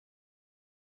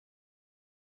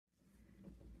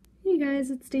Hey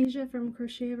guys, it's Deja from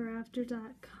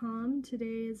CrochetEverAfter.com.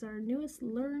 Today is our newest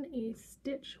Learn a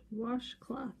Stitch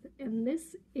washcloth, and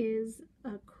this is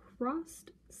a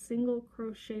crossed single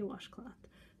crochet washcloth.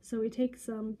 So we take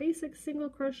some basic single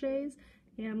crochets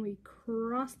and we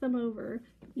cross them over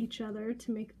each other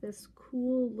to make this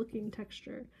cool looking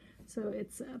texture. So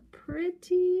it's a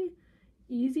pretty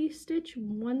easy stitch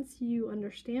once you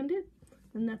understand it,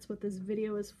 and that's what this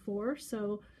video is for.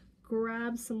 So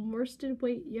grab some worsted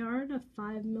weight yarn, a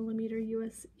 5mm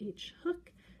US H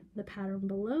hook, the pattern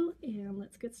below, and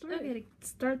let's get started. Okay, to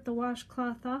start the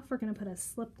washcloth off, we're going to put a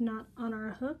slip knot on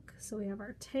our hook. So we have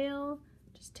our tail.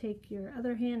 Just take your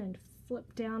other hand and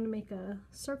flip down to make a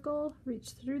circle. Reach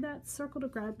through that circle to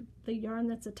grab the yarn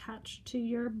that's attached to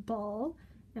your ball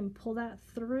and pull that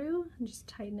through and just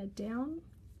tighten it down.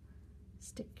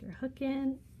 Stick your hook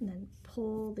in and then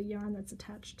pull the yarn that's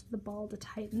attached to the ball to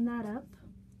tighten that up.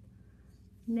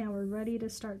 Now we're ready to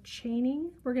start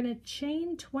chaining. We're going to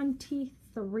chain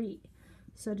 23.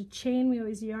 So to chain, we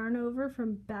always yarn over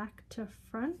from back to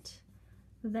front,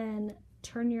 then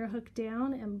turn your hook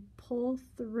down and pull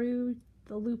through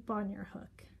the loop on your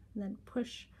hook, and then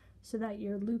push so that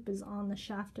your loop is on the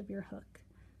shaft of your hook.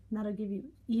 And that'll give you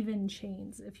even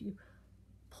chains. If you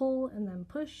pull and then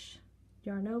push,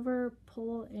 yarn over,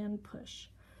 pull and push.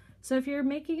 So if you're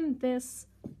making this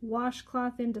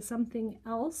washcloth into something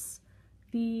else,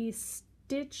 the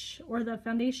stitch or the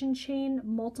foundation chain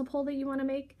multiple that you want to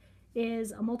make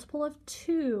is a multiple of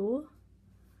 2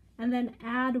 and then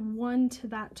add 1 to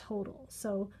that total.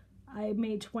 So I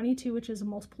made 22, which is a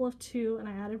multiple of 2, and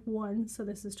I added 1, so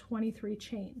this is 23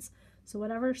 chains. So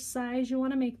whatever size you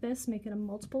want to make this, make it a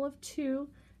multiple of 2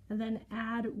 and then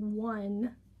add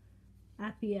 1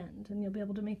 at the end, and you'll be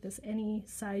able to make this any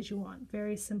size you want.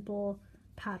 Very simple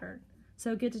pattern.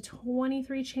 So get to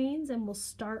 23 chains and we'll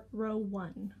start row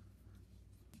 1.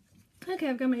 Okay,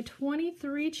 I've got my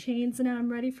 23 chains and now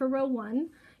I'm ready for row 1.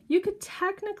 You could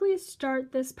technically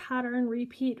start this pattern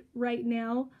repeat right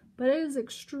now, but it is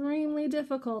extremely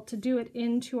difficult to do it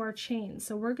into our chain.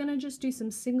 So we're going to just do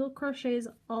some single crochets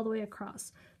all the way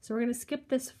across. So we're going to skip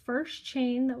this first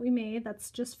chain that we made, that's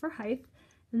just for height,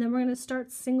 and then we're going to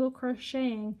start single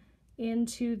crocheting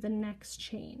into the next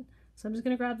chain. So I'm just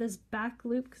going to grab this back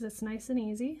loop because it's nice and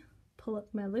easy. Pull up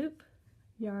my loop,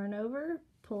 yarn over,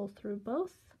 pull through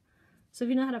both. So if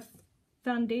you know how to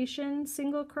foundation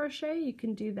single crochet, you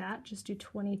can do that. Just do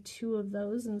 22 of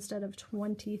those instead of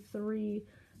 23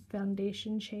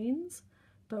 foundation chains.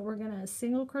 But we're going to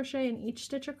single crochet in each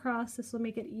stitch across. This will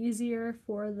make it easier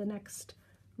for the next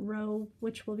row,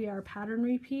 which will be our pattern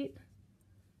repeat.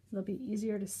 It'll be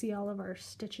easier to see all of our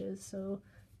stitches, so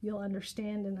you'll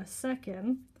understand in a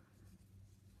second.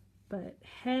 But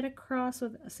head across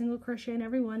with a single crochet in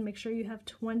every one. Make sure you have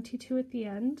 22 at the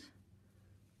end.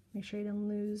 Make sure you don't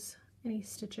lose any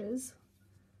stitches.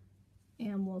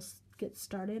 And we'll get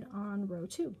started on row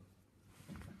 2.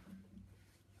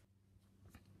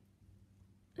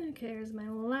 Okay, here's my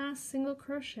last single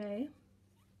crochet.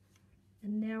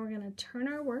 And now we're going to turn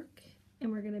our work and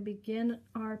we're going to begin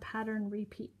our pattern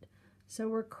repeat. So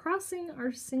we're crossing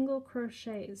our single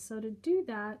crochets. So to do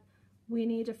that, we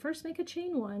need to first make a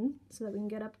chain 1 so that we can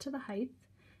get up to the height,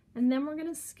 and then we're going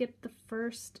to skip the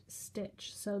first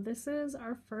stitch. So this is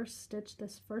our first stitch,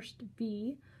 this first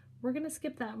V. We're going to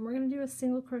skip that and we're going to do a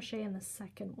single crochet in the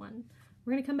second one.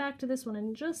 We're going to come back to this one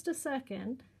in just a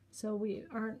second, so we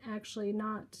aren't actually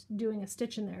not doing a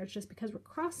stitch in there. It's just because we're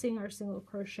crossing our single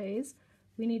crochets,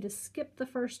 we need to skip the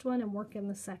first one and work in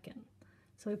the second.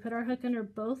 So we put our hook under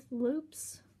both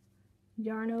loops,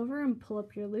 yarn over and pull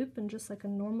up your loop, and just like a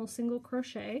normal single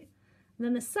crochet. And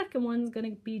then the second one's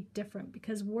going to be different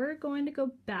because we're going to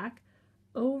go back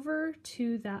over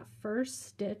to that first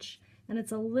stitch, and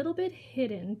it's a little bit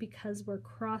hidden because we're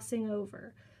crossing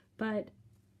over. But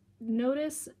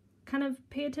notice, kind of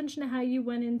pay attention to how you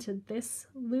went into this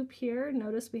loop here.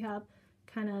 Notice we have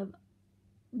kind of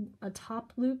a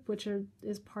top loop, which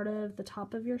is part of the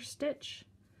top of your stitch.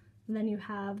 And then you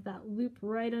have that loop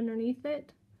right underneath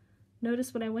it.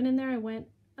 Notice when I went in there, I went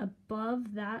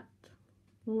above that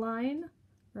line,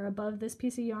 or above this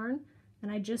piece of yarn,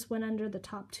 and I just went under the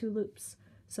top 2 loops.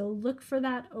 So look for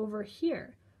that over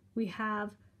here. We have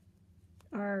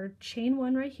our chain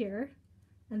 1 right here,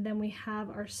 and then we have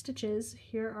our stitches.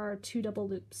 Here are our 2 double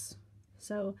loops.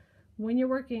 So when you're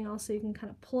working, also you can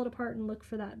kind of pull it apart and look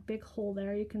for that big hole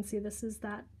there. You can see this is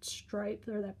that stripe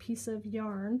or that piece of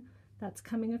yarn that's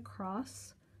coming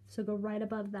across. So go right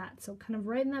above that. So kind of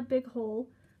right in that big hole,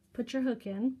 put your hook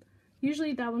in.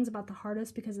 Usually that one's about the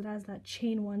hardest because it has that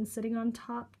chain 1 sitting on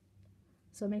top.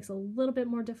 So it makes it a little bit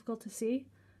more difficult to see.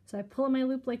 So I pull in my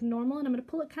loop like normal, and I'm going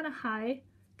to pull it kind of high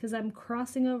because I'm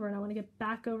crossing over and I want to get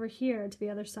back over here to the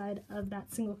other side of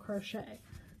that single crochet.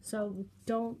 So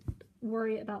don't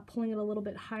worry about pulling it a little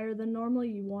bit higher than normal.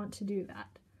 You want to do that.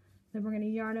 Then we're going to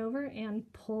yarn over and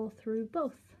pull through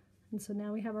both. And so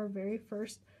now we have our very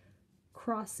first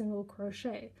cross single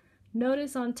crochet.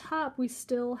 Notice on top we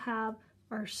still have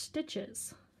our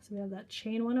stitches. So we have that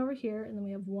chain one over here, and then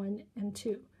we have 1 and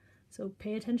 2. So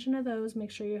pay attention to those.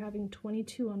 Make sure you're having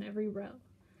 22 on every row.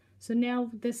 So now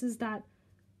this is that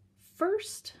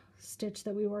first stitch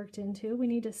that we worked into. We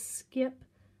need to skip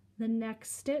the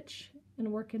next stitch and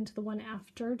work into the one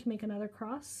after to make another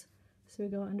cross. So we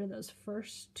go under those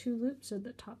first 2 loops, or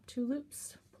the top 2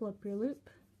 loops, pull up your loop,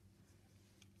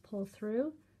 pull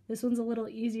through. This one's a little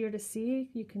easier to see.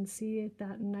 You can see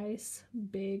that nice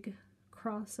big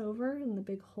crossover and the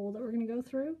big hole that we're going to go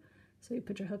through. So you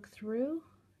put your hook through,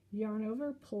 yarn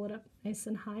over, pull it up nice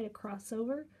and high to cross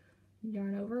over,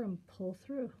 yarn over and pull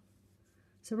through.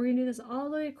 So we're going to do this all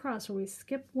the way across, where we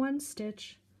skip 1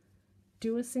 stitch,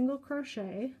 do a single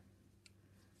crochet,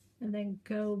 and then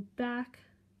go back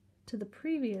to the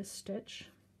previous stitch,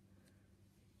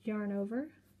 yarn over,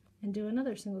 and do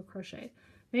another single crochet.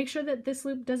 Make sure that this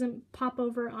loop doesn't pop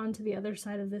over onto the other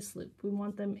side of this loop. We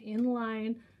want them in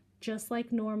line, just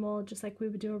like normal, just like we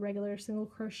would do a regular single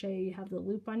crochet. You have the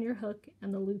loop on your hook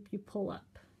and the loop you pull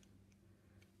up.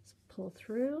 So pull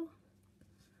through.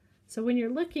 So when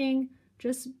you're looking,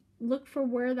 just look for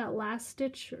where that last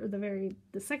stitch, or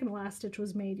the second last stitch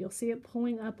was made. You'll see it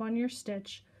pulling up on your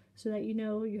stitch so that you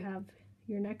know you have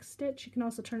your next stitch. You can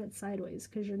also turn it sideways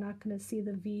because you're not going to see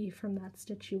the V from that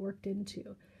stitch you worked into.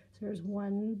 So there's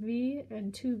 1 V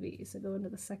and 2 V. So go into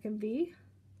the second V,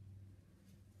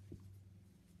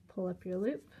 pull up your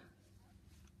loop,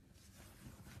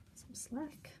 some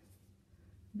slack,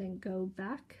 then go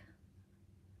back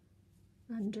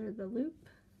under the loop,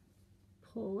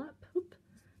 pull up, oop,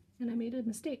 and I made a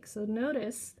mistake. So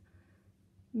notice,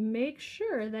 make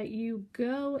sure that you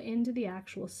go into the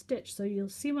actual stitch. So you'll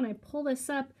see when I pull this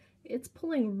up, it's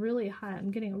pulling really high.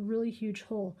 I'm getting a really huge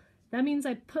hole. That means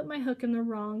I put my hook in the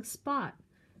wrong spot.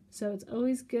 So it's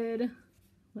always good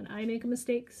when I make a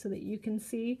mistake so that you can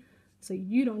see, so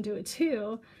you don't do it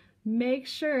too. Make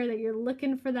sure that you're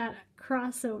looking for that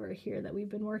crossover here that we've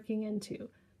been working into.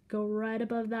 Go right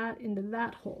above that into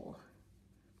that hole.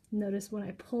 Notice when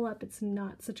I pull up, it's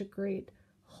not such a great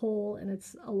hole and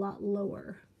it's a lot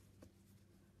lower.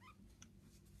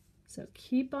 So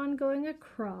keep on going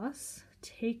across.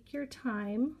 Take your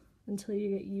time until you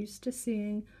get used to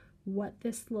seeing what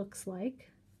this looks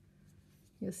like.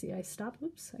 You'll see I stop,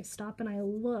 oops, I stop and I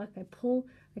look, I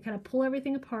kind of pull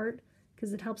everything apart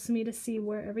because it helps me to see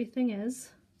where everything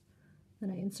is. Then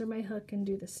I insert my hook and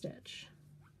do the stitch.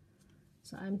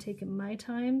 So I'm taking my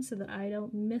time so that I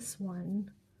don't miss one.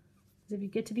 Because if you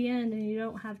get to the end and you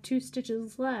don't have 2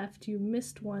 stitches left, you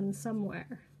missed one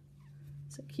somewhere.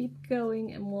 So keep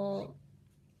going and we'll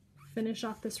finish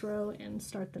off this row and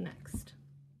start the next.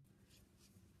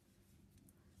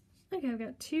 Okay, I've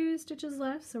got 2 stitches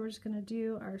left, so we're just going to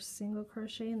do our single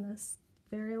crochet in this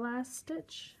very last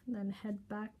stitch, and then head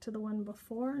back to the one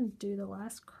before and do the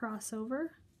last crossover.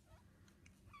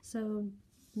 So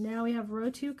now we have row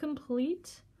 2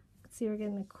 complete. See, we're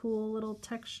getting a cool little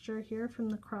texture here from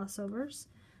the crossovers.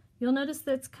 You'll notice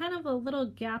that it's kind of a little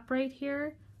gap right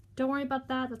here. Don't worry about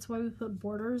that. That's why we put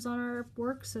borders on our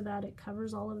work, so that it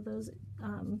covers all of those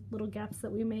little gaps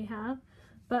that we may have.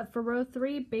 But for row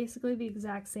 3, basically the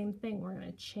exact same thing. We're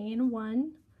going to chain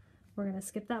 1. We're going to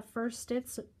skip that first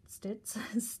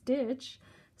stitch.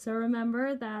 So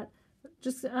remember that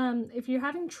just if you're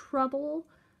having trouble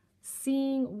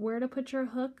seeing where to put your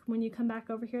hook when you come back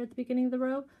over here at the beginning of the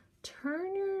row,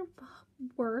 turn your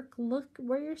work, look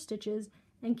where your stitch is,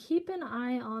 and keep an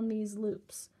eye on these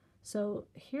loops. So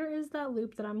here is that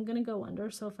loop that I'm going to go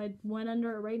under. So if I went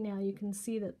under it right now, you can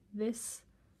see that this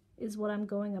is what I'm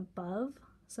going above.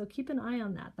 So keep an eye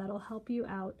on that. That'll help you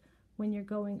out when you're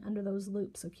going under those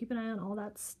loops. So keep an eye on all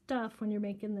that stuff when you're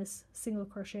making this single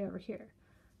crochet over here.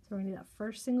 So we're going to do that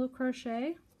first single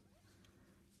crochet,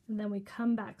 and then we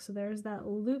come back. So there's that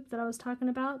loop that I was talking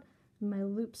about. My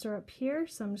loops are up here,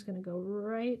 so I'm just going to go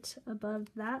right above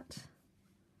that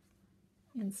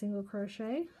and single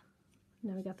crochet.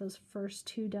 Now we got those first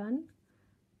 2 done.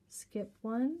 Skip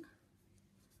 1.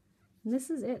 And this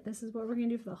is it. This is what we're going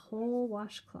to do for the whole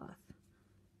washcloth.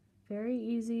 Very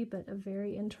easy, but a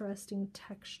very interesting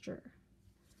texture.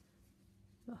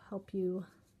 It'll help you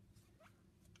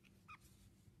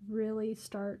really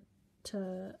start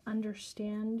to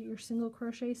understand your single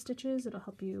crochet stitches. It'll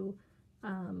help you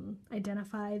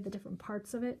identify the different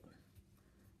parts of it.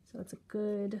 So it's a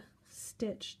good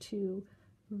stitch to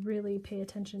really pay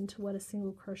attention to what a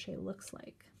single crochet looks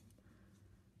like.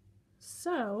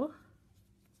 So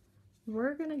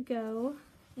we're gonna go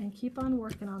and keep on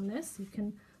working on this. You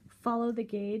can follow the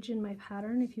gauge in my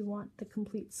pattern if you want the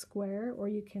complete square, or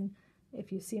you can,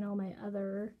 if you've seen all my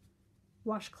other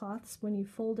washcloths, when you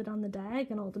fold it on the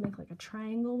diagonal to make like a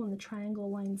triangle, when the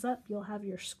triangle lines up, you'll have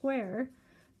your square.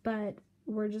 But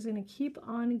we're just going to keep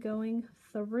on going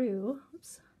through.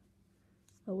 Oops.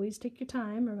 Always take your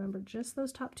time. Remember just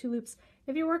those top 2 loops.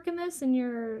 If you're working this and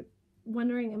you're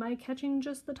wondering, am I catching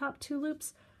just the top 2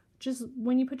 loops? Just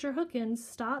when you put your hook in,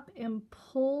 stop and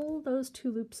pull those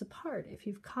 2 loops apart. If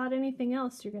you've caught anything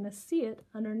else, you're going to see it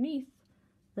underneath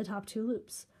the top 2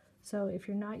 loops. So if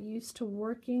you're not used to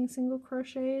working single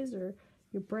crochets, or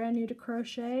you're brand new to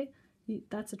crochet,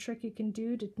 that's a trick you can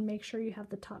do to make sure you have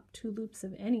the top 2 loops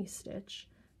of any stitch.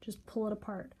 Just pull it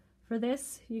apart. For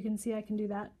this, you can see I can do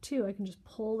that too. I can just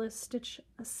pull this stitch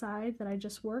aside that I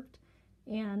just worked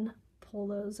and pull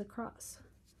those across.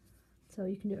 So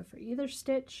you can do it for either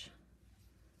stitch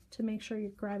to make sure you're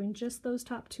grabbing just those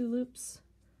top 2 loops.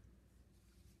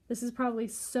 This is probably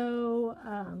so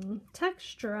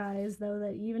texturized though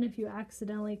that even if you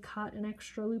accidentally caught an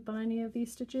extra loop on any of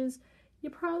these stitches, you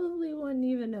probably wouldn't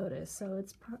even notice. So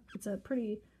it's a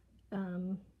pretty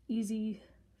easy,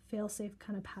 fail-safe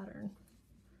kind of pattern.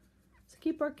 So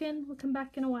keep working. We'll come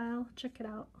back in a while, check it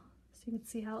out, so you can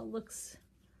see how it looks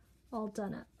all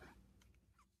done up.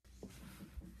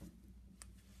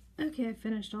 Okay, I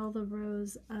finished all the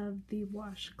rows of the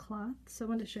washcloth, so I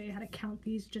wanted to show you how to count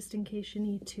these just in case you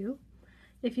need to.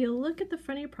 If you look at the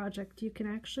front of your project, you can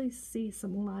actually see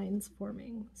some lines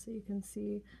forming. So you can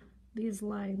see these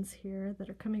lines here that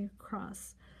are coming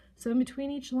across. So in between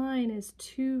each line is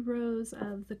 2 rows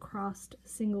of the crossed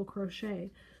single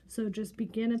crochet. So just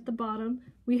begin at the bottom.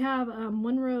 We have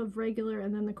 1 row of regular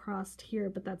and then the crossed here,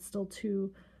 but that's still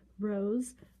 2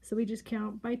 rows. So we just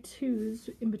count by 2s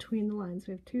in between the lines.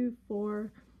 We have 2,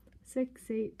 4, 6,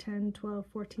 8, 10, 12,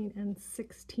 14, and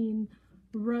 16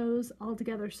 rows all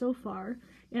together so far.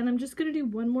 And I'm just going to do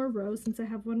 1 more row since I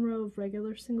have 1 row of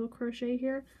regular single crochet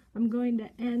here. I'm going to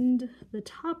end the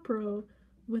top row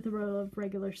with a row of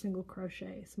regular single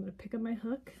crochet. So I'm going to pick up my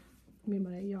hook,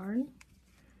 my yarn,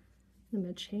 I'm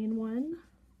going to chain 1,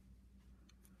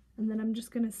 and then I'm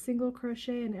just going to single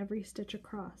crochet in every stitch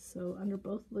across, so under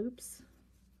both loops,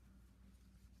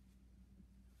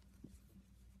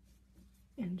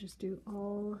 and just do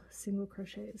all single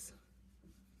crochets.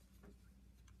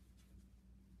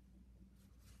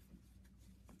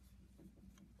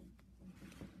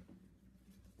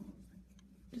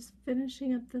 Just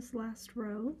finishing up this last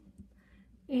row,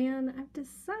 and I've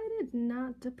decided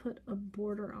not to put a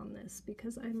border on this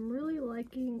because I'm really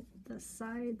liking the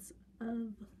sides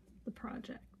of the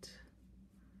project.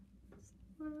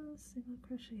 So, single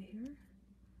crochet here.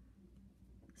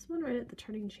 This one right at the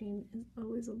turning chain is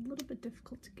always a little bit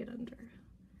difficult to get under.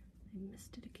 I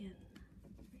missed it again.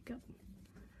 There we go.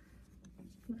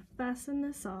 I'm going to fasten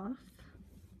this off.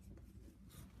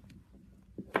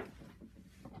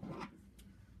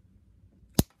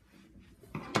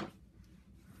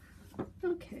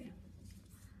 Okay,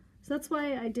 so that's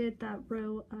why I did that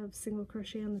row of single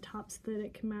crochet on the top so that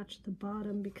it can match the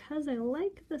bottom, because I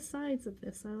like the sides of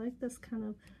this. I like this kind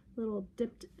of little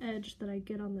dipped edge that I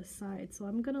get on the side, so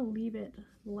I'm gonna leave it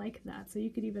like that. So you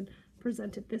could even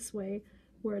present it this way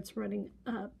where it's running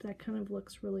up. That kind of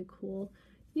looks really cool.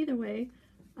 Either way,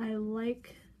 I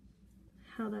like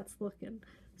how that's looking.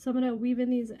 So I'm gonna weave in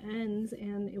these ends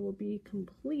and it will be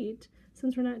complete.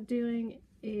 Since we're not doing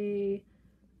a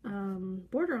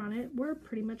border on it, we're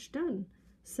pretty much done.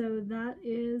 So that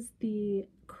is the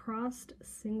crossed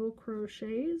single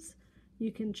crochets.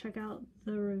 You can check out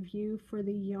the review for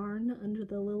the yarn under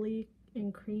the Lily,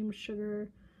 Sugar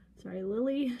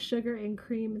and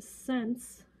Cream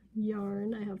Scents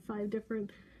yarn. I have 5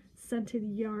 different scented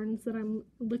yarns that I'm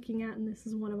looking at, and this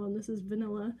is one of them. This is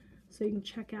vanilla, so you can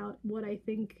check out what I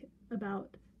think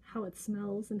about how it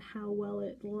smells and how well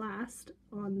it lasts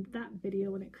on that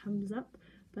video when it comes up.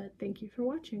 But thank you for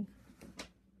watching.